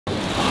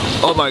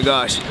Oh my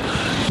gosh.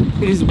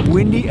 It is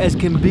windy as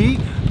can be.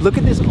 Look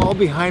at this all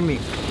behind me.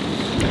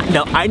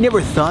 Now, I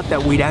never thought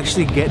that we'd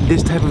actually get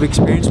this type of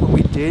experience when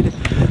we did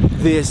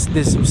this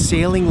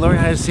sailing, learn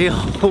how to sail,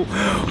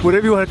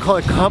 whatever you want to call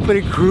it,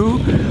 competent crew.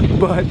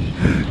 But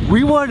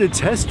we wanted a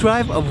test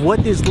drive of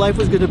what this life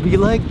was going to be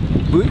like.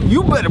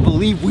 You better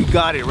believe we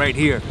got it right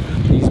here.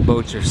 These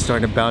boats are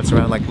starting to bounce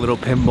around like little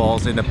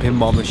pinballs in a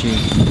pinball machine.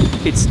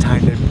 It's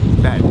time to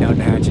batten down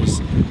the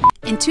hatches.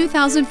 In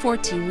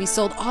 2014, we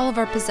sold all of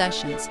our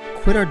possessions,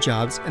 Quit our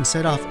jobs, and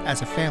set off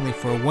as a family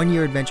for a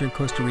one-year adventure in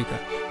Costa Rica.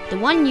 The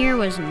 1 year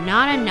was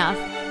not enough.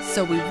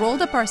 so we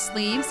rolled up our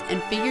sleeves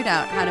and figured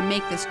out how to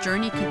make this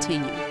journey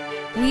continue.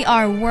 We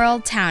are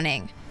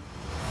WorldTowning.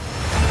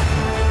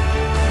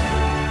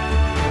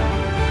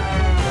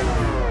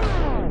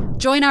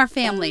 Join our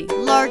family,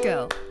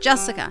 Largo,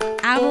 Jessica,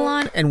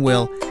 Avalon, and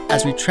Will,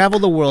 as we travel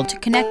the world to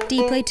connect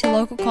deeply to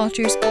local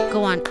cultures,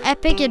 go on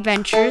epic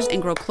adventures,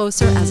 and grow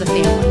closer as a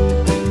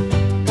family.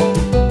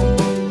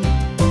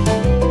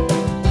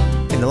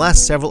 In the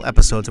last several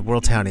episodes of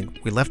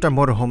WorldTowning, we left our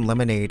motorhome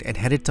Lemonade and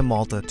headed to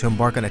Malta to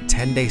embark on a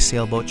 10-day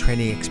sailboat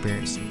training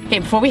experience. Okay,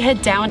 before we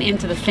head down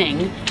into the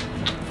thing,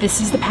 this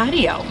is the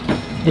patio.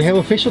 We have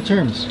official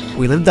terms.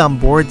 We lived on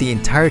board the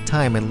entire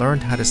time and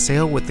learned how to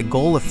sail with the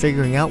goal of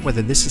figuring out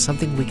whether this is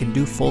something we can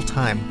do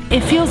full-time.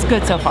 It feels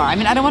good so far. I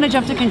mean, I don't want to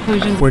jump to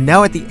conclusions. We're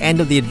now at the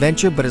end of the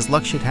adventure, but as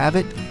luck should have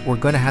it, we're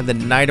going to have the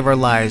night of our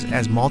lives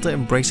as Malta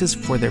embraces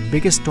for their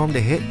biggest storm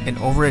to hit in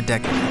over a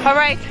decade. All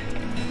right,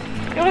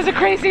 it was a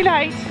crazy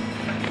night.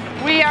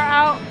 We are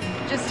out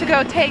just to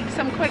go take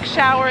some quick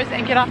showers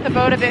and get off the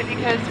boat a bit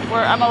because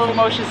I'm a little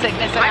motion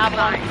sickness and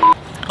Avalon.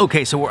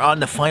 Okay, so we're on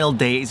the final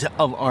days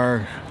of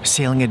our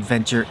sailing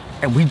adventure,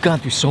 and we've gone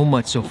through so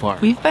much so far.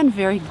 We've been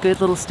very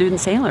good little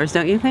student sailors,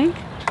 don't you think?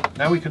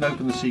 Now we can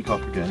open the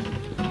seacock again.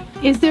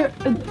 Is there,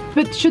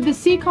 but should the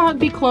seacock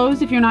be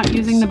closed if you're not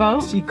using the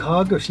boat?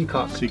 Seacog or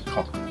seacock?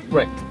 Seacock.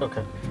 Right,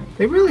 okay.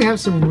 They really have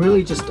some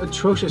really just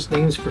atrocious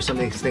names for some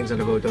of these things on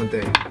the boat, don't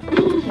they?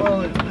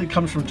 Well, it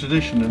comes from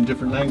tradition and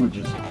different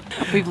languages.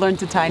 We've learned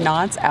to tie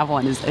knots.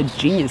 Avalon is a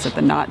genius at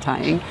the knot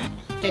tying.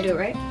 Did I do it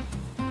right?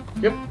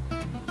 Yep.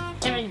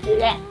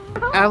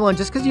 Avalon,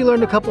 just because you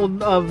learned a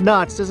couple of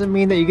knots doesn't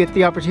mean that you get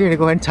the opportunity to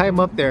go ahead and tie them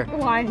up there.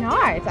 Why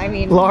not? I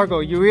mean, Largo,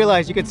 you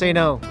realize you could say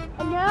no.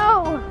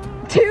 no,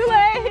 too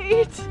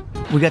late.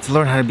 We got to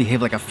learn how to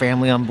behave like a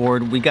family on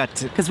board. We got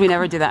to... Because we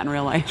never do that in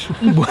real life.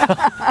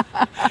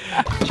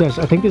 Jess,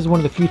 I think this is one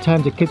of the few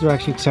times the kids are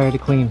actually excited to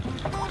clean.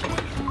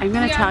 I'm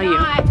going to tell you,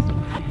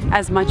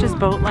 as much as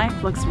boat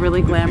life looks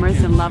really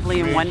glamorous and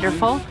lovely and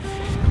wonderful,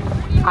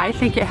 I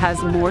think it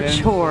has more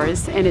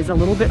chores and is a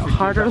little bit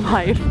harder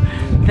life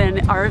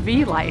than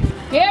RV life.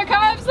 Here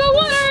comes the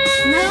water.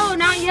 No,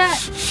 not yet.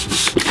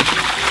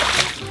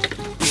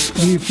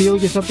 Do you feel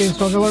yourself getting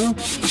stronger, Largo?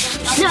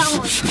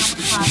 No.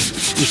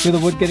 You feel the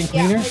wood getting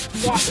cleaner?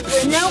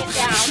 No.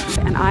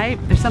 And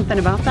there's something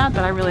about that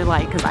I really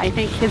like, because I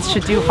think kids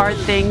should do hard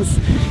things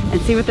and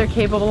see what they're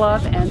capable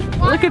of, and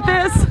look at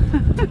this.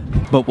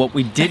 But what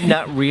we did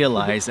not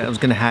realize that was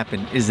going to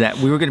happen is that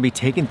we were going to be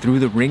taken through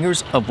the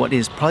ringers of what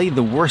is probably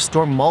the worst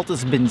storm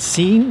Malta's been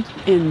seen,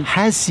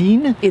 has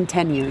seen in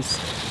 10 years.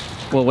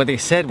 Well, what they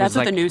said That's was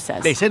what like, the news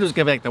says. They said it was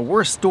going to be like the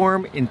worst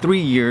storm in 3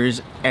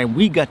 years, and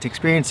we got to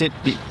experience it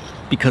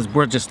because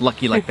we're just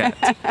lucky like that.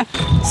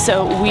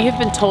 So we have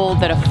been told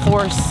that a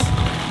force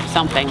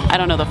something, I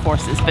don't know the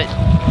forces, but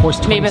Force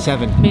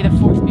 27. May the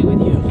force be with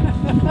you.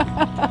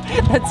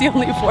 That's the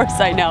only force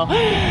I know.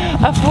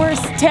 A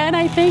force 10,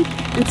 I think.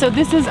 And so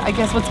this is, I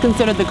guess, what's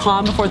considered the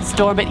calm before the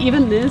storm, but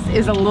even this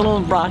is a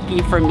little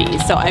rocky for me.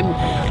 So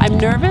I'm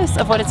nervous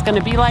of what it's going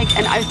to be like,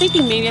 and I'm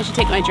thinking maybe I should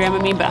take my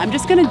Dramamine, but I'm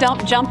just going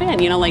to jump in,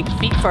 you know, like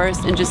feet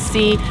first, and just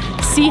see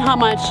how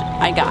much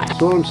I got.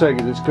 All I'm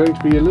saying is it's going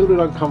to be a little bit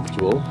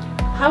uncomfortable.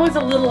 How is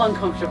a little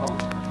uncomfortable?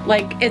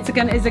 Like, is it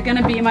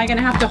gonna be, am I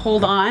gonna have to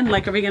hold on?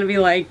 Like, are we gonna be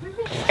like...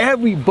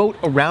 Every boat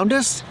around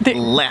us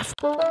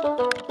left. Alright,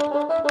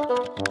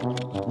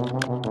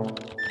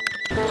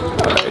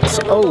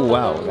 so, oh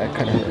wow, that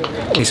kind of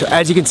hurt. Okay, so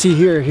as you can see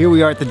here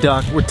we are at the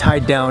dock, we're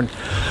tied down.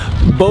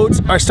 Boats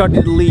are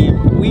starting to leave.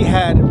 We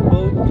had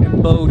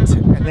boat,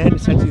 and then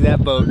essentially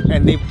that boat,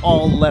 and they've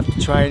all left to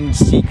try and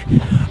seek,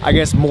 I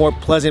guess, more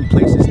pleasant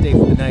places to stay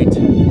for the night.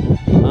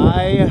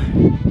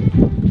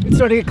 It's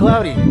starting to get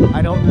cloudy.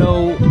 I don't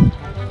know.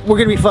 We're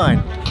gonna be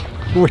fine.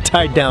 We're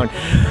tied down.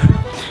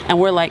 And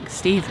we're like,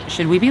 Steve,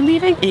 should we be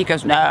leaving? And he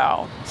goes,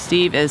 no.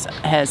 Steve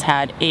has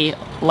had a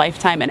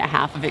lifetime and a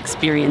half of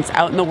experience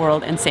out in the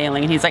world and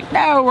sailing. And he's like,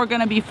 no, we're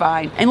gonna be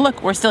fine. And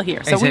look, we're still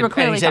here. So we were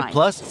clearly fine. He said,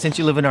 plus, since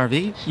you live in an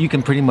RV, you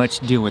can pretty much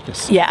deal with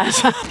this. Yeah.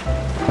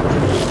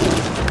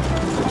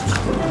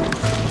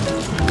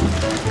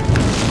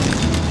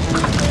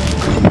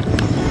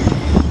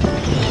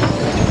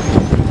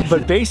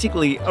 But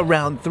basically,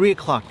 around 3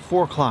 o'clock,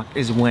 4 o'clock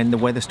is when the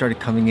weather started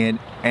coming in,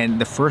 and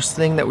the first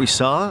thing that we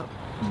saw,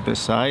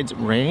 besides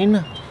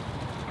rain,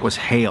 was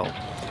hail.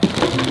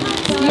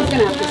 Steve's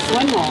gonna have to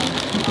swim home.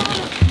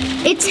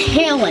 It's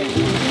hailing.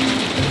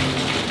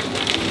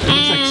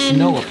 It's like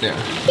snow up there.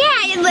 Yeah,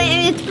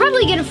 it's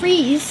probably gonna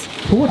freeze.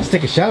 Who wants to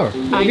take a shower?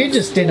 You can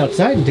just stand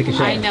outside and take a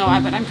shower. I know,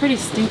 but I'm pretty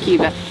stinky.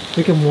 But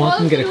We can walk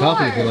and get a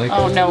coffee if you like.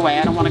 oh no way!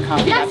 I don't want a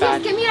coffee that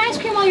bad. Give me an ice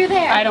cream while you're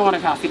there. I don't want a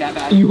coffee that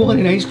bad. You want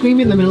an ice cream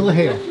in the middle of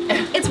hail?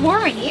 It's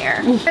warm in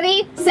here.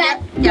 Ready,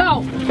 set,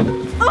 go.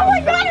 Oh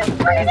my god, it's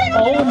freezing!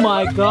 Oh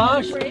my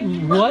gosh,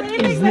 what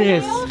is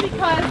this?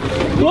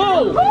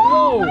 Whoa,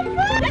 whoa.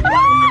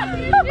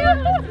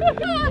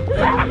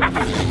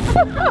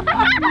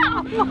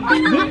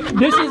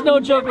 This is no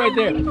joke right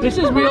there. This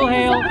is real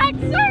hail.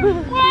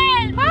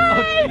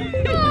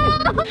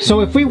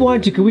 So if we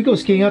wanted to, could we go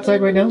skiing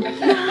outside right now?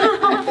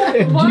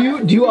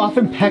 Do you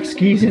often pack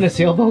skis in a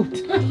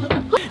sailboat?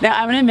 Now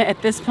I'm gonna admit,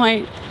 at this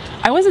point,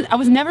 I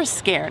was never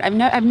scared.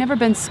 I've never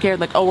been scared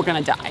like, oh, we're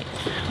gonna die.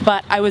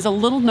 But I was a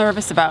little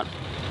nervous about,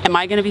 am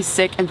I gonna be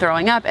sick and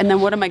throwing up? And then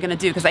what am I gonna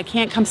do? Because I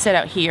can't come sit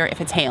out here if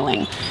it's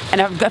hailing.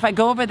 And if I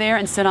go over there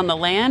and sit on the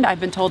land, I've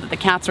been told that the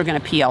cats are gonna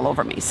pee all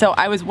over me. So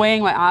I was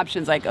weighing my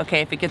options like,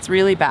 okay, if it gets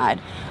really bad.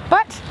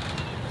 But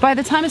by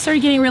the time it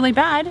started getting really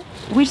bad,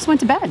 we just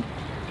went to bed.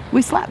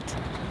 We slept.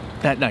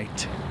 That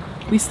night.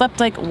 We slept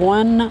like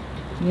one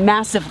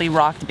massively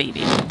rocked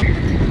baby.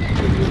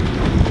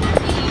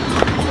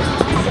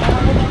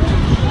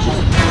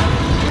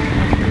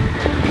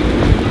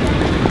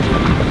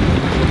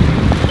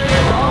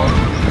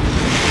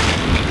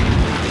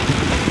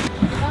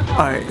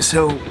 Alright,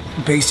 so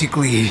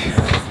basically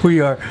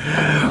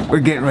we're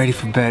getting ready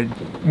for bed.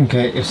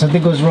 Okay, if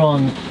something goes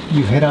wrong,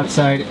 you head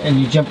outside and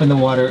you jump in the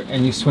water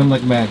and you swim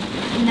like mad.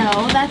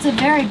 No, that's a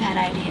very bad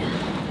idea.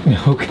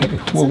 Okay,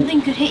 well,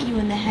 Something could hit you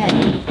in the head.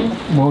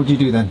 what would you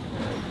do then?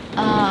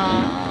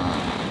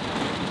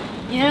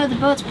 You know, the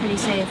boat's pretty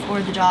safe,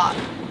 or the dock.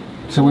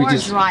 So or we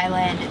just dry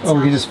land itself. Oh,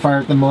 we can just fire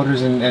up the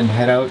motors and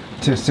head out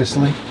to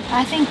Sicily?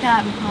 I think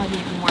that would probably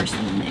be even worse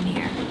than in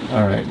here.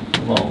 Alright,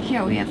 well,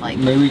 Here we have like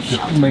maybe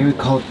we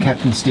call it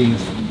Captain Steve.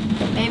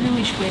 Maybe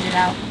we should wait it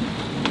out.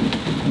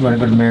 You wanna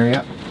go to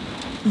Marriott?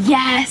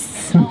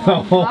 Yes!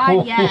 Oh my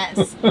god,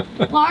 yes.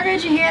 Laura,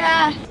 did you hear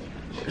that?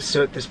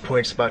 So at this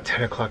point it's about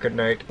 10 o'clock at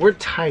night. We're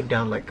tied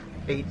down like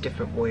 8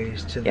 different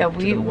ways to the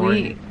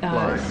mooring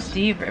lines.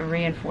 Steve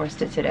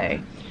reinforced it today,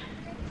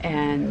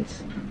 and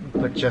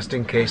But just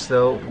in case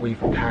though, we've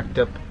packed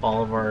up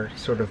all of our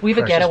sort of we have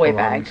a precious getaway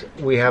belongings.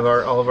 bag. We have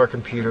all of our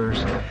computers.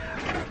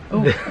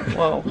 Ooh,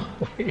 whoa,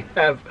 We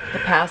have the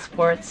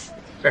passports,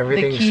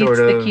 everything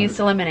the keys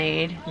to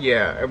lemonade.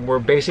 Yeah, and we're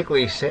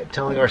basically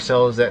telling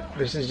ourselves that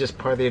this is just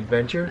part of the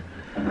adventure.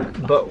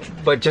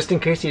 But just in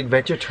case the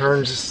adventure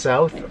turns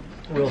south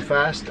real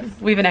fast,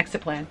 We have an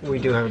exit plan. we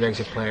do have an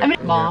exit plan. I mean,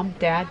 Mom,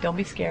 Dad, don't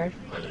be scared.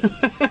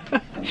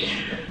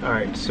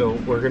 Alright, so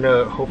we're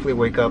gonna hopefully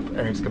wake up and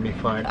it's gonna be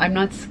fine. I'm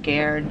not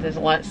scared. There's a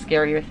lot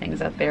scarier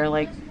things out there,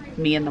 like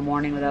me in the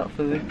morning without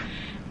food,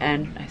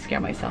 and I scare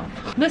myself.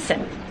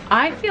 Listen,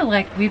 I feel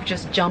like we've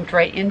just jumped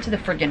right into the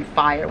friggin'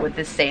 fire with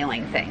this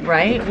sailing thing,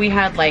 right? We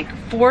had like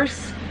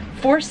force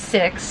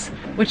 6,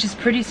 which is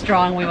pretty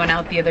strong. We went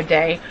out the other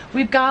day.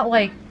 We've got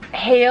like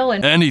hail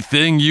and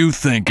anything you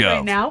think right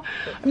of. now.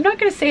 I'm not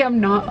gonna say I'm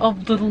not a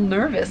little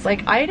nervous.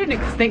 Like I didn't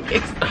expect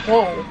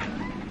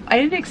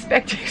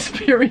to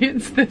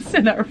experience this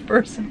in our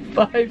first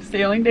 5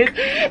 sailing days.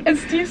 And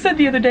Steve said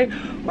the other day,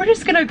 we're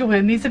just gonna go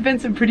in. These have been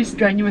some pretty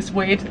strenuous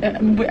waves,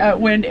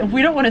 wind, and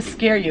we don't want to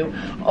scare you.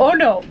 Oh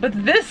no, but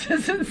this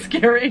isn't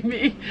scaring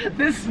me,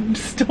 this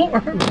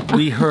storm.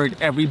 We heard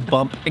every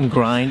bump and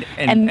grind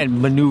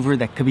and maneuver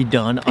that could be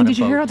done on a boat. And did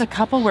you hear the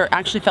couple where it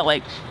actually felt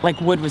like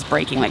wood was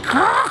breaking, like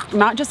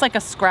not just like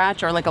a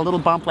scratch or like a little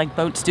bump like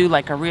boats do,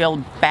 like a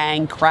real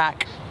bang,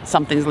 crack,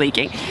 something's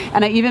leaking.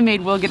 And I even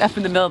made Will get up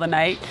in the middle of the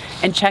night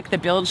and check the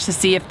bilge to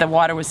see if the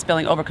water was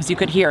spilling over, because you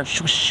could hear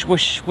swoosh,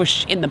 swoosh,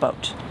 swoosh in the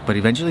boat. But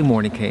eventually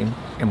morning came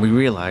and we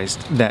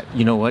realized that,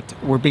 you know what,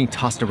 we're being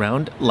tossed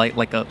around like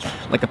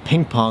a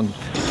ping pong.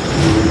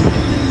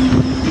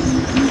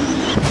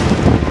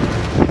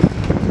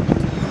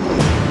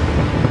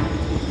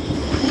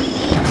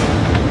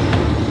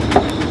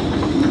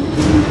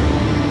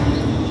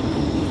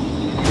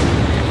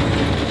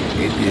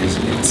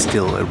 It's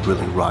still a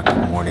really rocky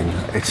morning.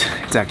 It's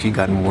actually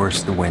gotten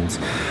worse, the winds.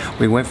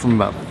 We went from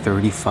about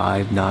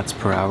 35 knots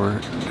per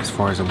hour as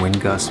far as the wind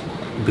gust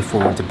before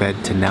we went to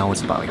bed to now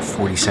it's about like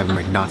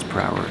 47 knots per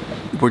hour.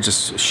 We're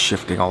just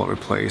shifting all over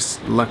the place.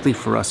 Luckily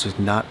for us, there's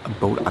not a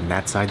boat on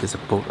that side, there's a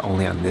boat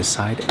only on this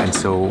side, and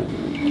so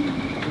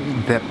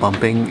that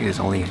bumping is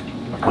only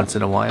once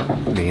in a while,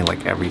 meaning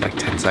like every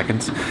 10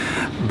 seconds.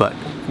 But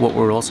what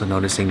we're also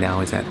noticing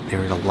now is that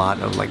there's a lot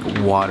of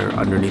water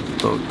underneath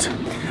the boat.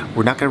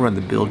 We're not gonna run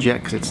the bilge yet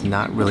because it's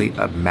not really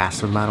a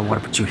massive amount of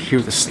water, but you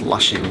hear the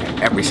slushing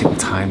every single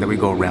time that we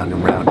go around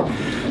and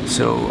around.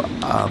 So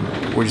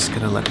we're just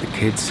gonna let the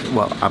kids,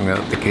 well, I'm gonna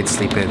let the kids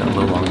sleep in a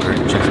little longer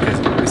just because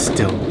it's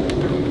still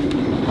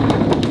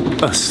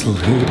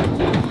asleep.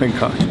 Oh my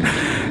gosh,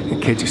 the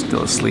kids are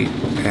still asleep,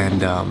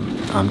 and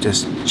I'm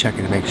just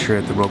checking to make sure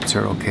that the ropes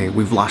are okay.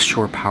 We've lost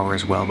shore power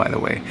as well, by the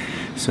way,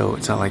 so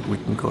it's not like we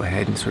can go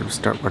ahead and sort of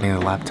start running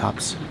the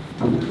laptops.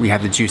 We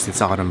have the juice that's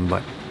on them,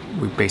 but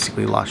we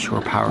basically lost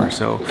shore power.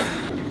 So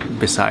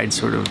besides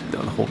sort of the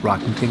whole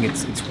rocking thing,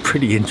 it's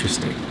pretty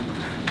interesting.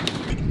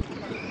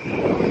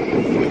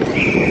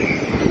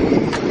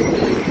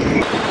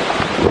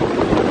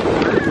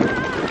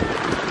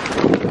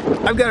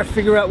 I've got to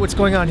figure out what's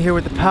going on here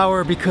with the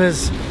power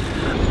because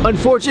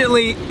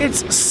unfortunately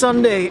it's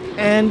Sunday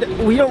and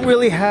we don't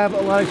really have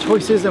a lot of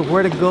choices of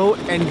where to go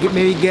and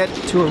maybe get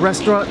to a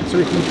restaurant so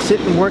we can sit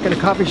and work in a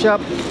coffee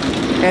shop.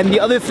 And the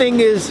other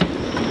thing is,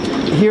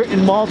 here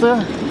in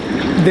Malta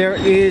there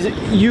is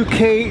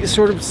UK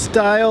sort of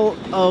style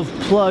of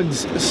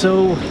plugs.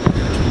 So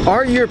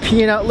our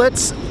European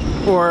outlets,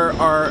 or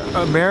our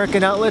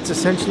American outlets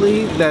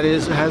essentially, that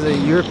is has a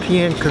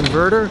European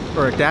converter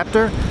or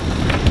adapter,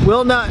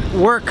 will not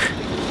work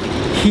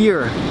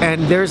here,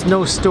 and there's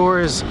no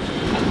stores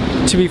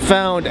to be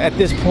found at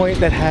this point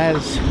that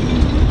has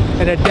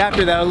an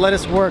adapter that will let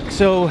us work.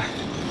 So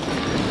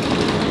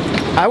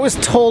I was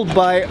told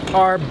by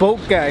our boat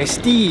guy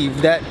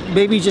Steve that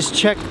maybe just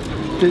check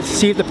to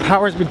see if the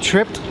power's been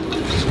tripped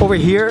over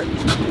here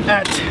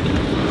at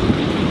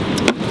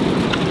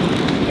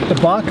the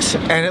box,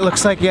 and it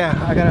looks like,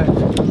 yeah, I gotta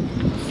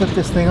flip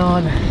this thing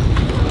on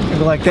and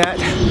go like that.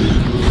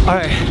 All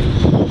right,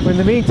 but in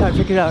the meantime,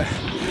 check it out.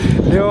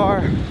 There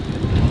are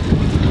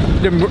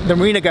the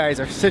marina guys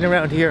are sitting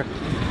around here,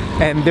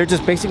 and they're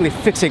just basically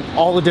fixing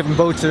all the different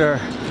boats that are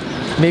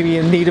maybe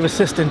in need of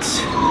assistance.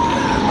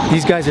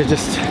 These guys are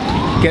just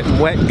getting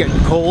wet, getting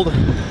cold,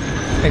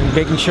 and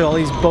making sure all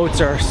these boats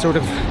are sort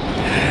of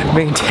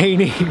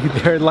maintaining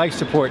their life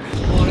support.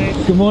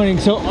 Good morning.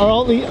 So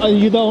are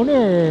you the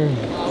owner?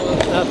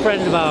 A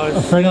friend of ours.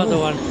 A friend? The other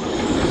one.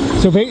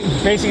 So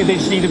basically they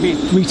just need to be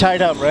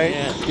re-tied up, right?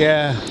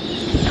 Yeah.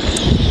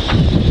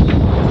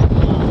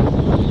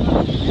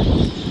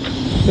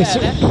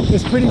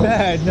 It's pretty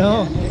bad,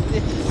 no?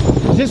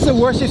 Is this the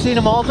worst you've seen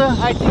in Malta?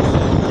 I think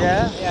so.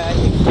 Yeah? Yeah, I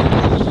think so.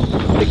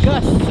 The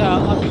gusts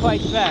are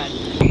quite bad.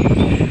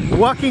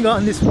 Walking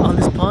on this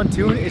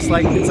pontoon, it's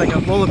like a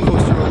roller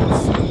coaster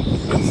almost.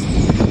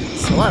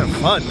 It's a lot of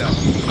fun though.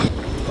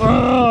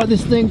 Oh,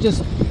 this thing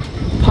just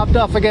popped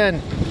off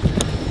again.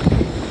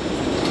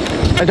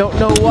 I don't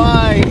know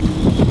why.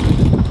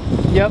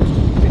 Yep,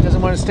 it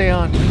doesn't want to stay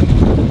on.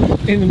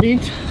 In the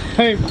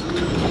meantime,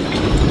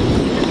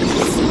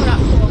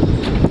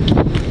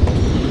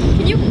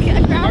 Can you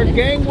grab our it?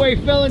 gangway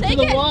fell into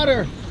the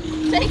water.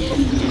 Take it.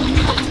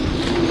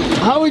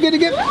 How are we gonna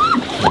get?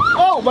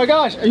 Oh my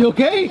gosh, are you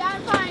okay? Yeah,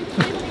 I'm fine.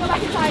 Please let me go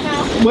back inside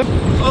now. What?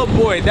 Oh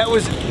boy, that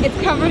was. It's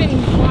covered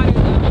in water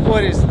though.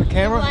 What is the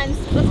camera? Lens.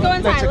 Let's go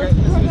inside. That's okay.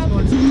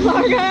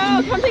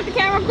 Largo, come take the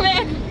camera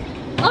quick.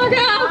 Largo!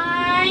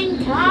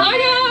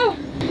 Largo!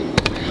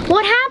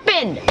 What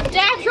happened?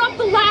 Dad dropped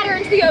the ladder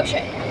into the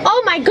ocean.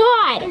 Oh my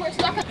god! And we're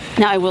stuck.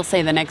 Now I will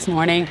say the next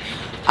morning,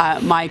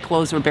 my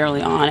clothes were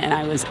barely on and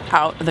I was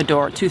out the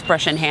door,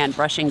 toothbrush in hand,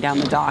 brushing down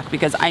the dock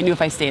because I knew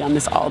if I stayed on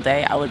this all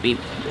day, I would be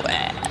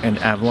wet. And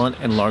Avalon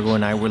and Largo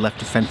and I were left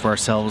to fend for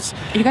ourselves.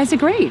 You guys did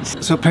great.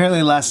 So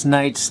apparently last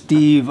night,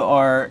 Steve,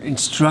 our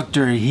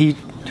instructor, we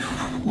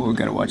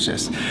gotta watch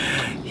this.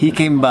 He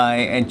came by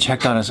and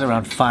checked on us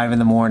around 5 in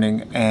the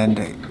morning,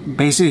 and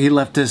basically he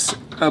left us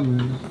a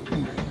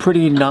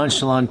pretty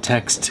nonchalant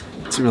text.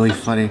 It's really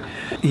funny.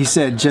 He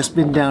said, "Just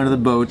been down to the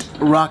boat,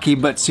 rocky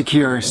but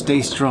secure,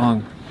 stay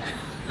strong."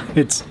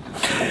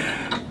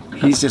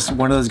 He's just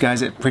one of those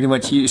guys that pretty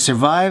much you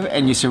survive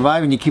and you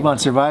keep on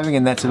surviving,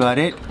 and that's about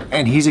it.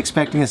 And he's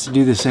expecting us to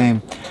do the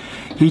same.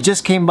 He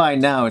just came by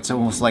now, it's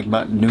almost like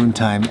about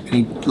noontime, and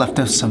he left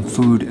us some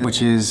food,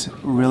 which is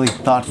really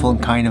thoughtful and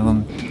kind of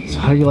him. So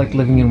how do you like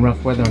living in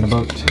rough weather on a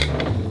boat?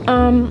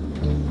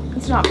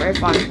 It's not very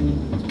fun,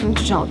 to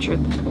tell the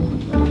truth.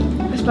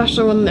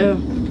 Especially when the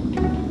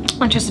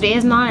electricity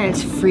is not and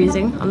it's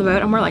freezing on the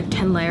boat. I'm wearing like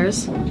 10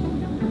 layers,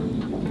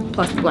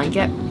 plus the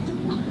blanket.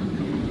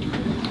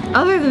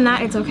 Other than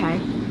that, it's okay.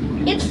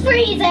 It's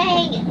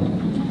freezing!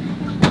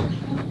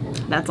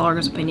 That's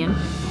Largo's opinion.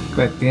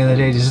 But at the end of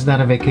the day, this is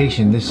not a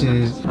vacation. This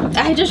is...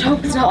 I just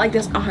hope it's not like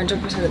this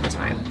 100% of the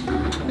time.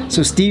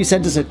 So Steve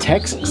sent us a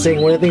text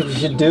saying one of the things we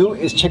should do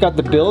is check out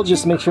the bilge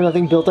just to make sure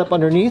nothing built up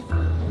underneath,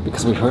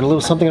 because we heard a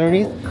little something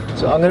underneath.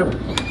 So I'm gonna...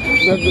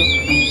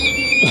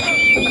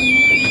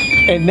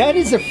 And that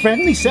is the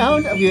friendly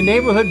sound of your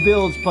neighborhood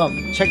bilge pump.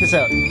 Check this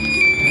out.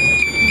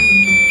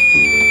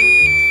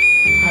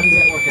 How does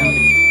that work out?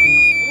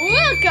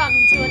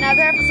 Welcome to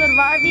another episode of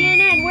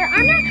RVNN, where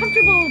I'm not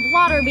comfortable with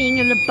water being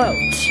in a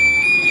boat.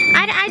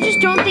 I just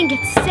don't think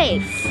it's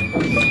safe.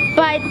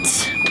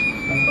 But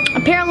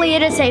apparently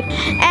it is safe.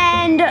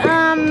 And,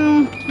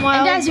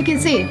 well... And as you can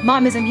see,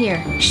 Mom isn't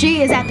here.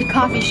 She is at the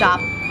coffee shop,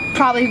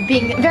 probably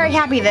being very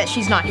happy that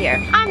she's not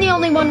here. I'm the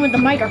only one with the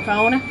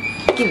microphone.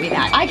 Give me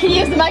that. I can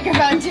use the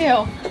microphone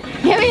too.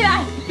 Give me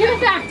that. Give it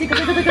back.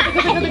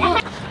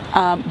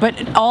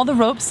 But all the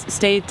ropes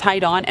stay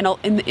tied on, and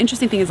the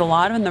interesting thing is a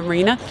lot of them in the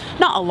marina,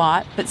 not a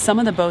lot, but some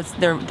of the boats,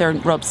 their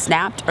ropes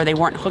snapped or they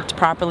weren't hooked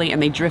properly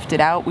and they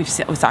drifted out. We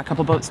saw a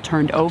couple boats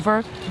turned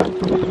over.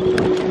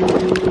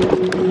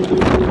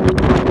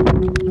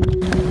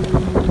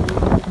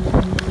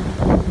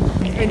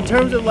 in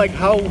terms of like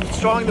how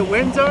strong the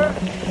winds are,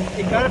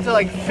 it got up to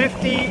like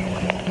 50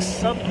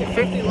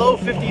 low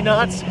 50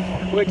 knots,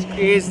 which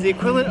is the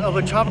equivalent of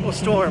a tropical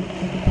storm.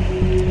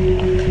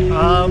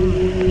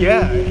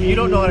 Yeah, if you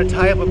don't know how to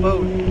tie up a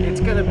boat, it's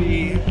gonna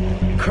be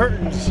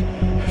curtains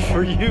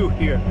for you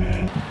here.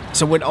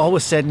 So when all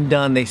was said and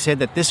done, they said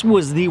that this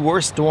was the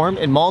worst storm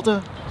in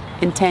Malta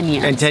in 10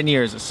 years. In 10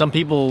 years. Some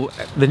people,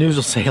 the news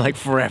will say like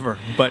forever,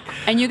 but.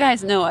 And you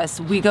guys know us,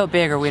 we go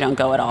big or we don't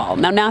go at all.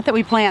 Now, not that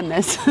we planned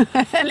this,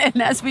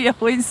 and as we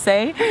always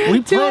say.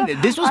 We planned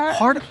it. This was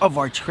part of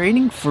our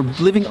training for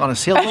living on a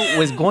sailboat,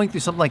 was going through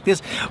something like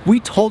this. We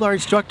told our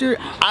instructor,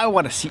 I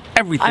want to see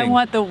everything. I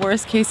want the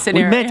worst case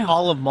scenario. We meant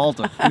all of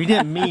Malta. We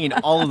didn't mean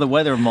all of the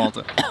weather of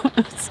Malta.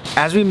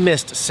 As we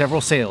missed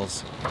several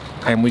sails,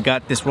 and we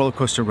got this roller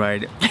coaster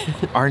ride,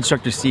 our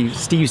instructor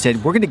Steve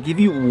said, we're gonna give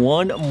you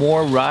one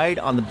more ride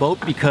on the boat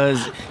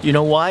because you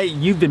know why?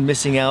 You've been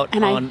missing out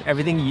on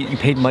everything you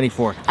paid money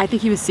for. I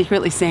think he was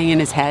secretly saying in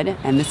his head,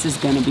 and this is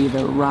gonna be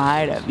the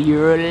ride of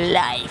your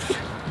life,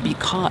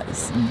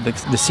 because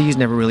the seas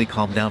never really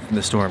calmed down from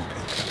the storm.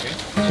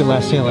 It's your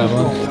last sail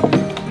ever.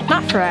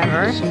 Not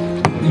forever.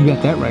 You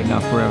got that right,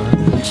 not forever.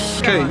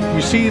 Okay,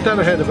 you see that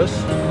ahead of us?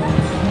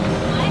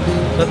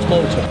 That's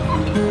Malta.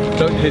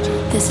 Don't hit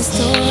it. There's a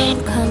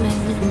storm coming,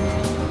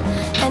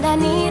 and I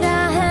need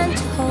a hand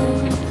to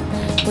hold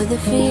with the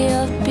fear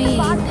of being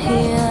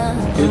here.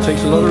 It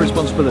takes a lot of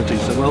responsibility,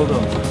 so well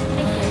done.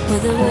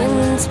 With the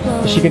winds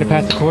blowing, Is she gonna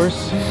pass the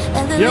course?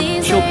 and the Yep,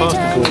 leaves she'll they pass the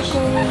turn course.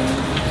 gold,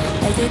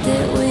 like they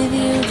did with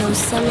you those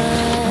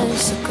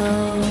summers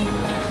ago.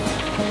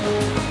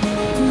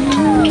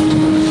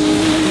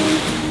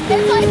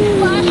 It's like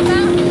Splash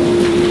Mountain.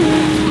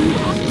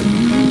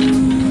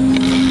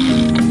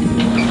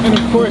 And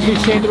of course, we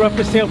saved the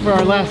roughest sail for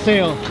our last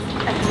sail.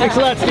 Thanks a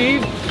lot,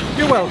 Steve.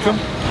 You're welcome.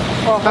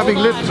 Having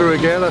lived through a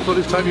gale, I thought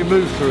it's time you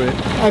moved through it.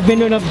 I've been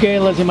to enough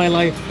galas in my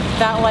life.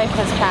 that life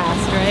has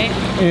passed, right?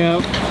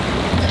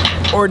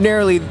 Yeah.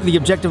 Ordinarily, the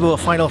objective of a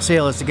final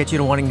sail is to get you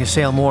to wanting to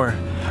sail more.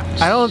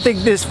 I don't think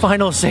this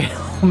final sail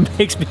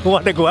makes me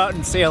want to go out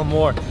and sail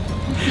more.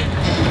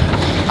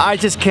 I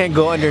just can't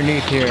go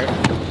underneath here.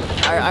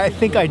 I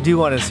think I do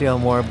want to sail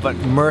more, but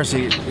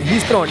mercy,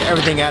 he's throwing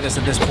everything at us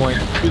at this point.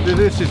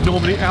 This is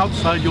normally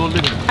outside your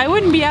limit. I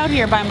wouldn't be out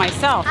here by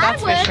myself,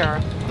 that's for would. sure.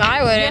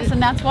 I wouldn't. Yes,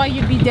 and that's why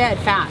you'd be dead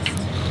fast.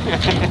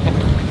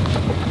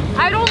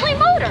 I'd only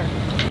motor.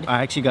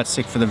 I actually got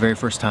sick for the very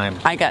first time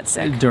I got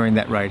sick. during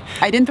that ride.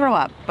 I didn't throw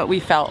up, but we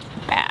felt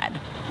bad.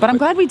 But I'm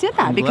glad we did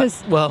that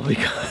because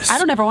because I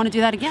don't ever want to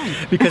do that again.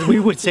 because we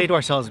would say to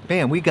ourselves,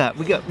 man, we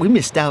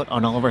missed out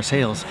on all of our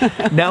sails.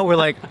 Now we're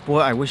like, boy,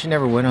 I wish I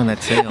never went on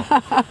that sail.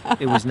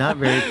 It was not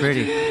very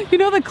pretty. You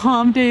know the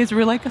calm days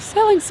were like a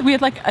sailing. We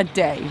had like a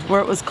day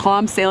where it was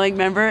calm sailing,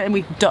 remember? And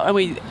we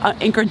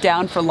anchored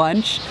down for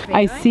lunch.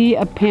 I see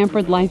a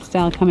pampered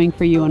lifestyle coming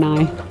for you and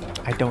I.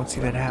 I don't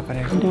see that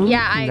happening.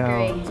 Yeah, I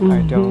agree. No,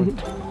 I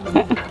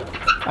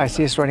don't. I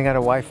see us running out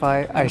of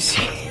Wi-Fi. I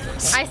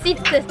see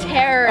the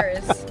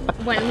terrors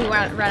when we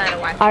run out of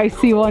Wi-Fi. I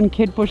see one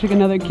kid pushing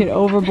another kid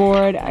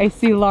overboard. I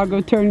see Largo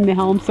turning the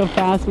helm so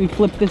fast we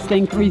flipped this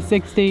thing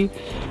 360.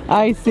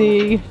 I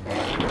see.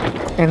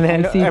 And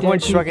then I see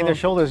everyone's dead shrugging their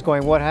people. shoulders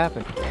going, what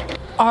happened?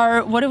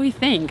 What do we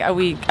think? Are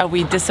we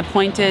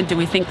disappointed? Do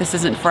we think this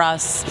isn't for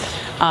us?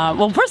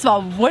 Well, first of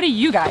all, what do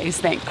you guys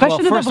think? Question well,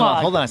 of first the of all,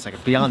 blog. hold on a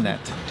second. Beyond that,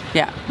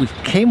 Yeah. we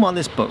came on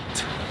this boat.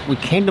 We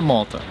came to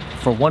Malta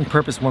for one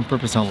purpose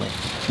only.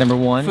 Number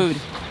one. Food.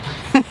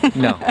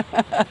 No.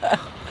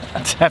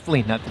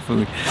 Definitely not the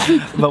food.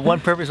 But one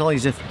purpose only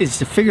is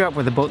to figure out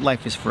where the boat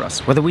life is for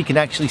us. Whether we can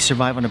actually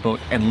survive on a boat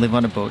and live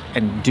on a boat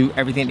and do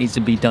everything that needs to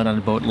be done on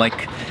a boat,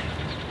 like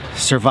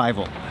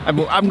survival. I'm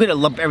going to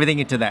lump everything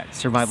into that.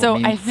 Survival. So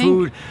meaning I think-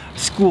 food,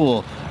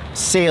 school,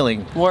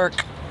 sailing,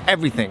 Work.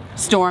 everything.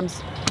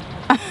 Storms.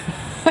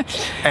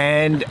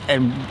 And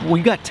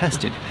we got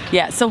tested.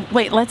 Yeah, so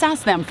wait, let's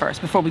ask them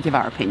first before we give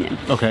our opinion.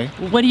 Okay.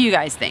 What do you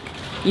guys think?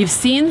 You've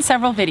seen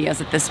several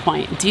videos at this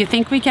point. Do you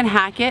think we can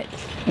hack it?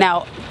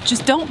 Now,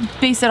 just don't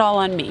base it all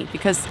on me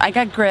because I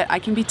got grit, I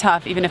can be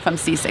tough even if I'm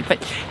seasick. But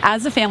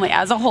as a family,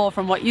 as a whole,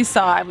 from what you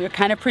saw, we were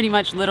kind of pretty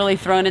much literally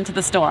thrown into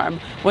the storm.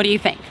 What do you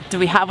think? Do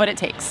we have what it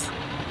takes?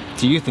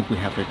 Do you think we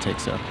have what it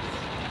takes, though?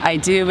 I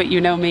do, but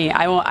you know me,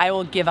 I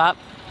will give up.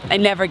 I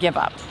never give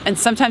up. And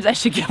sometimes I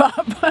should give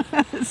up.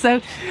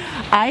 So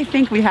I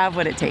think we have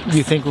what it takes.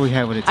 You think we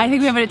have what it takes? I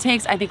think we have what it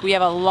takes. I think we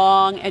have a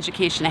long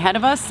education ahead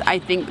of us. I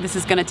think this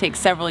is going to take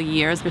several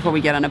years before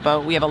we get on a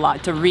boat. We have a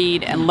lot to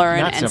read and learn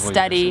Not and several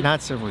study. years.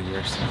 Not several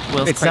years.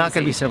 Will's It's not crazy.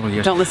 going to be several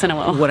years. Don't listen to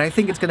Will. What I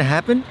think is going to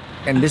happen,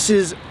 and this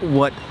is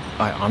what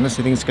I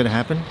honestly think is going to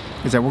happen,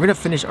 is that we're going to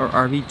finish our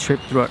RV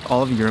trip throughout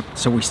all of Europe.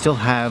 So we still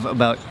have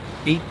about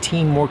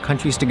 18 more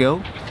countries to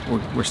go.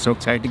 We're so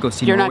excited to go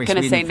see You're Norway, not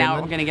going to Sweden, say now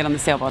Finland. we're going to get on the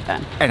sailboat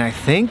then. And I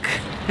think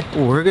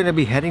we're going to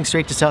be heading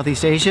straight to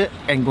Southeast Asia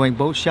and going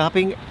boat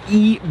shopping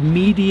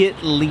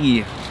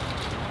immediately.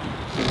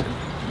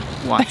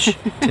 Watch.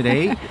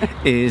 Today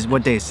is,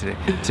 what day is today?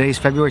 Today's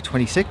February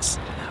 26th.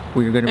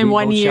 We're going to be In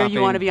 1 boat year, shopping.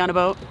 you want to be on a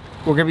boat?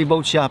 we're gonna be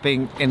boat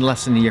shopping in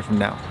less than a year from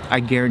now. I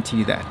guarantee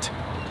you that.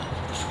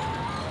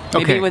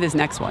 Maybe with his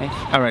next wife.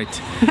 All right.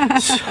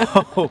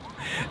 So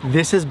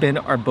this has been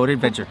our boat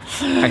adventure.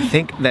 I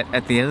think that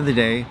at the end of the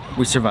day,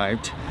 we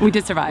survived. We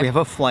did survive. We have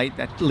a flight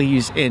that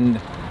leaves in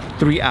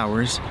 3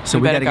 hours, so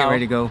we gotta get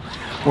ready to go.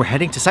 We're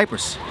heading to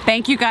Cyprus.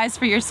 Thank you guys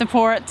for your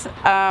support.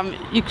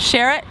 You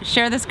share it.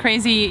 Share this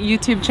crazy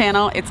YouTube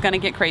channel. It's gonna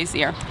get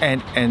crazier.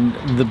 And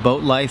the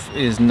boat life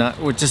is not.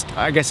 We're just.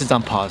 I guess it's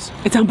on pause.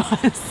 It's on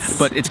pause.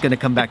 But it's gonna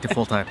come back to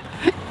full time.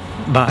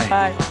 Bye.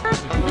 Bye.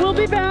 We'll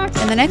be back.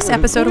 In the next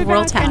episode of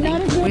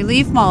WorldTowning, we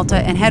leave Malta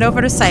and head over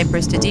to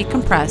Cyprus to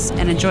decompress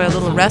and enjoy a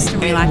little rest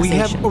and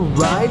relaxation. We have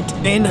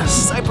arrived in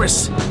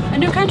Cyprus. A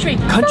new country.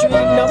 Country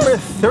number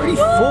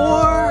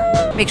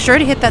 34. Make sure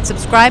to hit that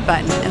subscribe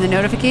button and the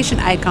notification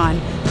icon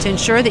to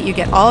ensure that you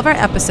get all of our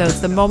episodes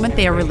the moment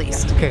they are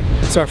released. Okay,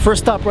 so our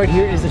first stop right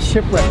here is the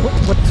shipwreck.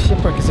 What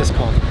shipwreck is this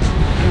called? I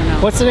don't know.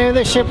 What's the name of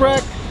this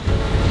shipwreck?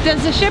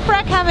 Does the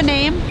shipwreck have a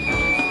name?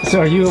 So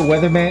are you a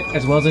weatherman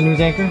as well as a news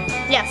anchor?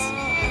 Yes.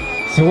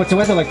 So what's the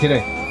weather like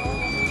today?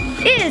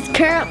 It is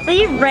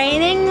currently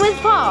raining with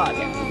fog.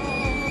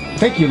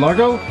 Thank you,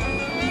 Largo.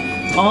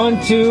 On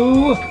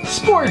to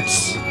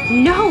sports.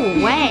 No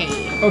way.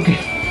 Okay.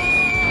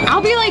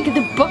 I'll be like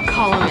the book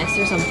columnist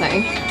or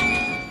something.